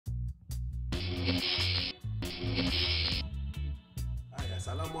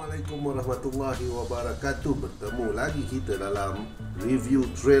Assalamualaikum warahmatullahi wabarakatuh. Bertemu lagi kita dalam review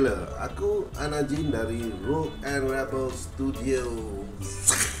trailer. Aku Anajin dari Rogue and Rebel Studio.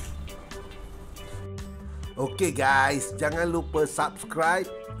 Okay guys, jangan lupa subscribe,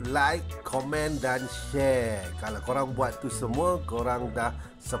 like, komen dan share. Kalau korang buat tu semua, korang dah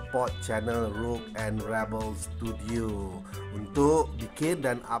support channel Rogue and Rebel Studio untuk bikin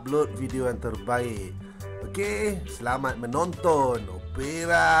dan upload video yang terbaik. Okey, selamat menonton.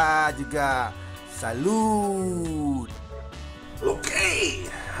 Opera juga. Salut. Okey,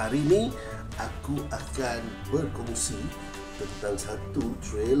 hari ini aku akan berkongsi tentang satu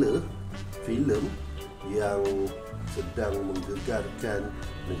trailer filem yang sedang menggegarkan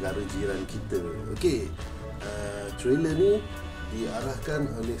negara jiran kita. Okey, trailer ni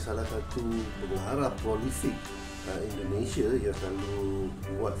diarahkan oleh salah satu pengarah prolifik Indonesia yang selalu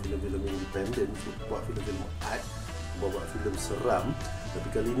buat filem-filem independen, buat filem-filem art, buat filem seram. Tapi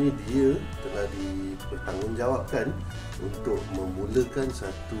kali ini dia telah dipertanggungjawabkan untuk memulakan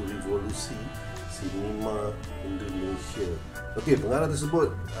satu revolusi sinema Indonesia. Okey, pengarah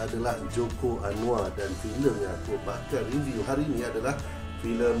tersebut adalah Joko Anwar dan filem yang aku bakal review hari ini adalah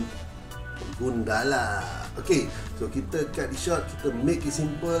filem Gundala. Okey, so kita cut the shot, kita make it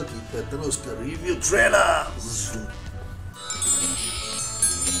simple, kita terus ke review trailer.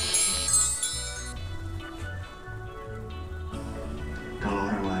 Kalau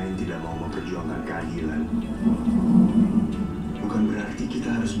orang lain tidak mau memperjuangkan keadilan, bukan berarti kita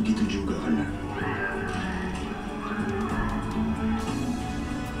harus begitu juga, kan?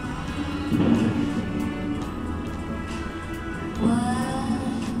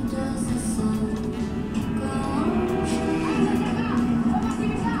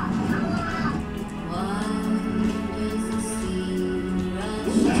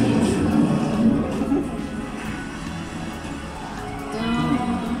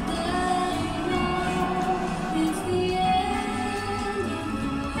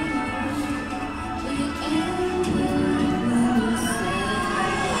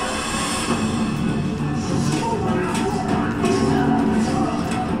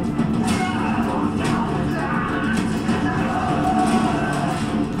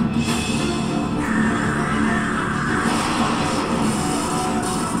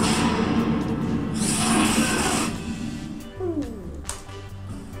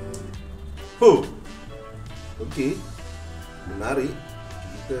 Okey, menarik.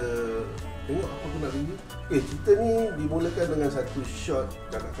 Kita tengok apa aku nak review. Cerita ni dimulakan dengan satu shot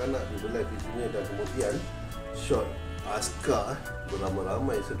kanak-kanak di belai pintunya dan kemudian shot askar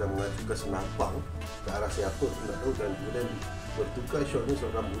beramai-ramai sedang mengajukan senapang ke arah siapa aku nak tahu, dan kemudian bertukar shot ni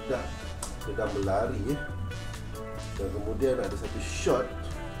seorang budak sedang berlari dan kemudian ada satu shot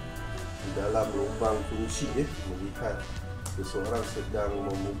di dalam lubang kunci melihat seseorang sedang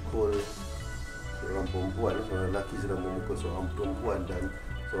memukul seorang perempuan, seorang lelaki sedang memukul seorang perempuan dan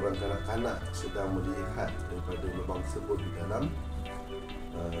seorang kanak-kanak sedang melihat daripada lubang tersebut di dalam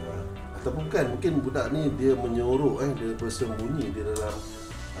atau bukan, mungkin budak ni dia menyorok dia bersembunyi di dalam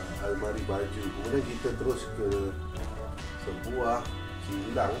almari baju. Kemudian kita terus ke sebuah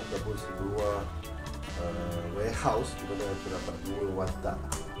kilang ataupun sebuah warehouse di mana terdapat dua watak.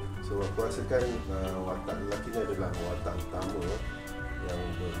 So aku rasakan watak lelaki ni adalah watak utama yang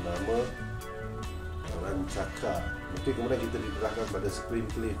bernama Rancaka. Okey, kemudian kita diserahkan pada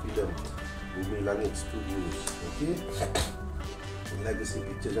screenplay filem Bumi, Langit Studios. Okey, legacy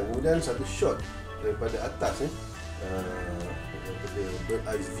picture. Dan kemudian satu shot daripada atas daripada bird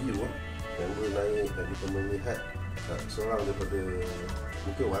eye view yang naik dan kita melihat seorang daripada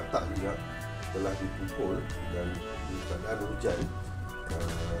mungkin watak juga telah dipukul dan di keadaan hujan.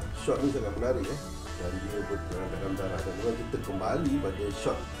 Shot ni sangat menarik dan dia berterangan darah. Dan kemudian kita kembali pada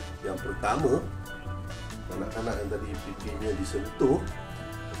shot yang pertama, anak-anak yang tadi pipinya disentuh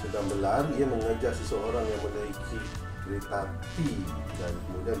sedang berlari mengejar seseorang yang menaiki kereta api, dan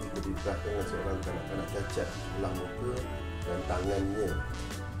kemudian kita diperhatikan dengan seorang kanak-kanak cacat sebelah muka dan tangannya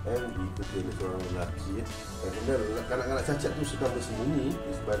diikuti oleh seorang lelaki dan kemudian kanak-kanak cacat tu sedang bersembunyi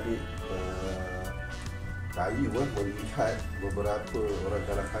di sebalik kayu melihat beberapa orang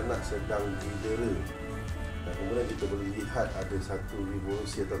kanak-kanak sedang didera. Dan kemudian kita boleh lihat ada satu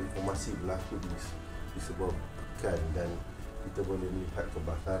revolusi atau reformasi berlaku di sebuah pekan dan kita boleh melihat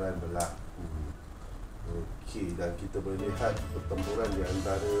kebakaran berlaku. Okey, dan kita boleh lihat pertempuran di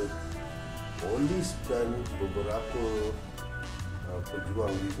antara polis dan beberapa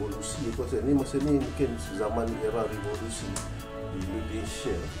pejuang revolusi. Aku rasa ni masa ni mungkin zaman era revolusi di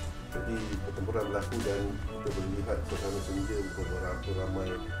Indonesia. Jadi pertempuran berlaku dan kita boleh lihat suasana senja beberapa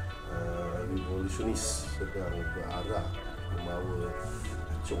ramai revolusionis sedang berarah membawa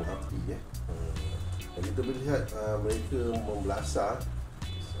acung api dan kita melihat mereka membelasah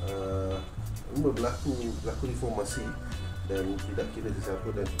berlaku reformasi dan tidak kira sesiapa,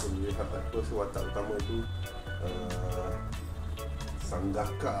 dan kita melihat apa watak utama itu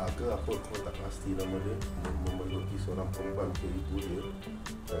Sanggaka ke apa, aku tak pasti nama dia, memeluki seorang perempuan ke ibu dia,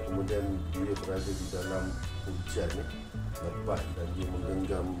 dan kemudian dia berada di dalam hujan lebat dan dia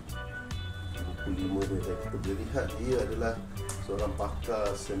menggenggam buku 5 dia, dan kita boleh lihat dia adalah seorang pakar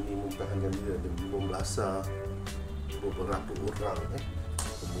seni mempertahankan diri dan dia membelasah beberapa orang.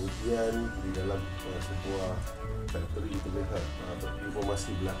 Kemudian di dalam sebuah factory kita lihat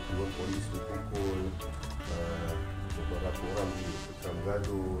informasi berlaku, polis dipukul, beberapa orang dipecah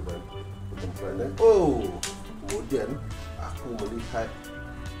gaduh dan pertempuran, dan kemudian aku melihat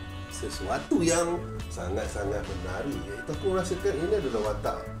sesuatu yang sangat-sangat menarik, iaitu aku rasakan ini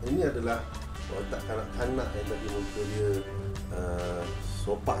adalah watak kanak-kanak yang tadi muka dia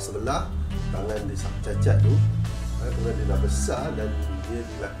sopak sebelah, tangan dia cacat tu, kerana dia dah besar dan dia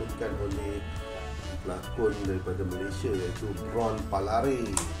dilakonkan oleh pelakon daripada Malaysia iaitu Ron Palare.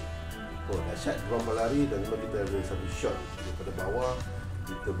 Dahsyat Ron Palare, dan kemudian kita ada satu shot daripada bawah,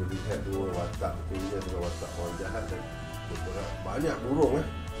 kita melihat dua watak. Ini adalah watak orang jahat dan banyak burung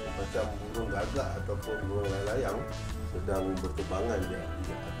macam burung gagak ataupun burung layang sedang berterbangan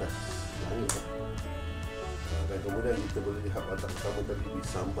di atas langit. Dan kemudian kita boleh lihat watak pertama tadi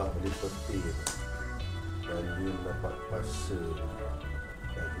disambar oleh petir dan dia mendapat kuasa,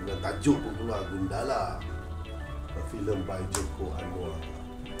 dan kemudian tajuk pun keluar, Gundala, filem by Joko Anwar.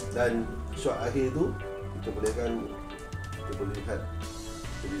 Dan shot akhir tu kita boleh lihat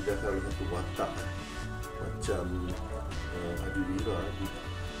terlihat satu watak macam Adiwira,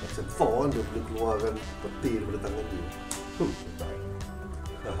 macam Thor, dia boleh keluarkan peti daripada tangan dia.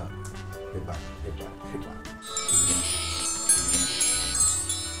 Hebat.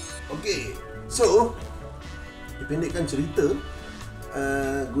 Okey, so dipendekkan cerita,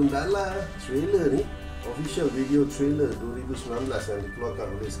 Gundala trailer ni, official video trailer 2019 yang dikeluarkan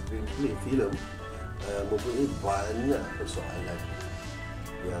oleh Screenplay Film, mempunyai banyak persoalan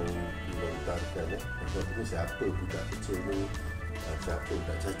yang dilontarkan. Maksudnya siapa budak kecil ni, siapa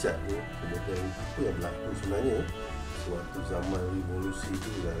budak cacat ni, kemudian apa yang berlaku sebenarnya suatu zaman revolusi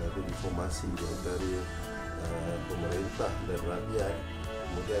tu, dan ada reformasi di antara pemerintah dan rakyat.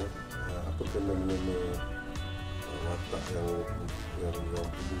 Kemudian apa kena-mengena watak yang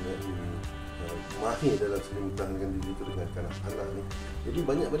mempunyai mahir dalam seni mempertahankan diri itu dengan kanak-kanak ni. Jadi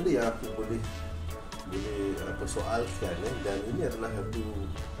banyak benda yang aku boleh persoalkan, dan ini adalah satu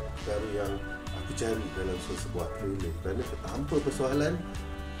perkara yang aku cari dalam sebuah trailer, kerana tanpa persoalan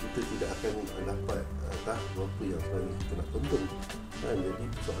kita tidak akan dapat tahu apa yang sebenarnya kita nak tonton. Jadi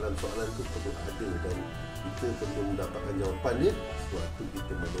soalan-soalan itu perlu ada dan kita perlu mendapatkan jawapan dia sewaktu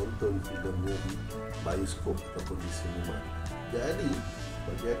kita menonton filmnya di bioskop ataupun di sinema. Jadi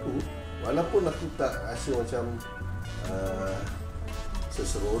bagi aku, walaupun aku tak rasa macam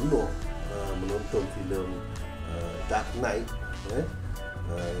seseronok menonton filem Dark Knight,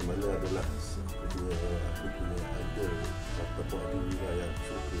 yang mana adalah aku punya idol ataupun adilira yang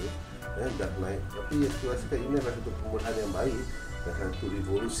suka Dark Knight, tapi aku rasakan ini adalah satu permulaan yang baik dan satu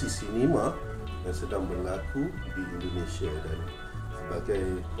revolusi sinema yang sedang berlaku di Indonesia. Dan sebagai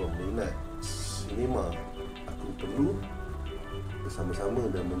peminat sinema, aku perlu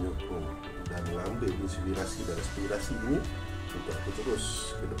bersama-sama dan menyokong dan mengambil inspirasi dan aspirasi ini untuk aku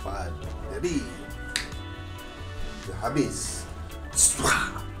terus ke depan. Jadi dah habis.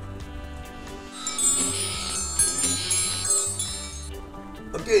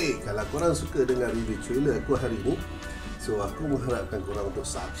 Okey, kalau korang suka dengan review trailer aku hari ni, so aku mengharapkan korang untuk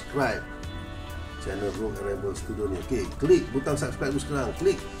subscribe channel Rock and Rebel Studio ni. Okey, klik butang subscribe tu sekarang.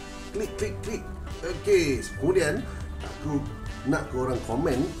 Klik. Okey, kemudian aku nak korang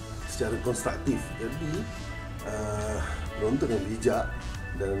komen secara konstruktif. Jadi penonton yang bijak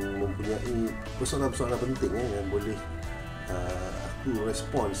dan mempunyai persoalan-persoalan penting yang boleh aku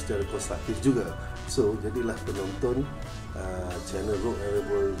respon secara konstruktif juga. So jadilah penonton channel Rock and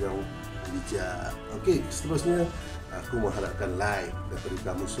Rebel yang bijak. Okey, seterusnya aku mengharapkan like daripada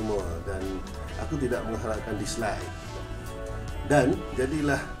kamu semua dan aku tidak mengharapkan dislike. Dan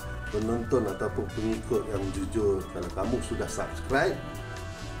jadilah penonton ataupun pengikut yang jujur. Kalau kamu sudah subscribe,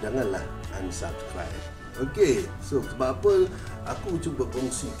 janganlah unsubscribe. Okey, so sebab apa aku cuba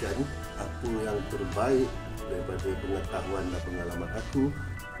kongsikan apa yang terbaik daripada pengetahuan dan pengalaman aku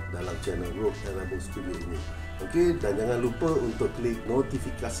dalam channel Rock and Rebel Studio ini. Okey, dan jangan lupa untuk klik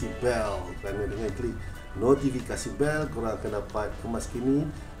notifikasi bell, kerana dengan klik notifikasi bell, korang akan dapat kemas kini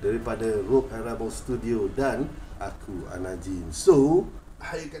daripada Rock and Rabble Studio dan aku Anajin. So,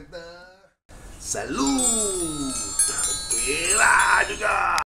 akhir kata, salut. Kira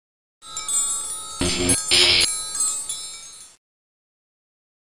juga.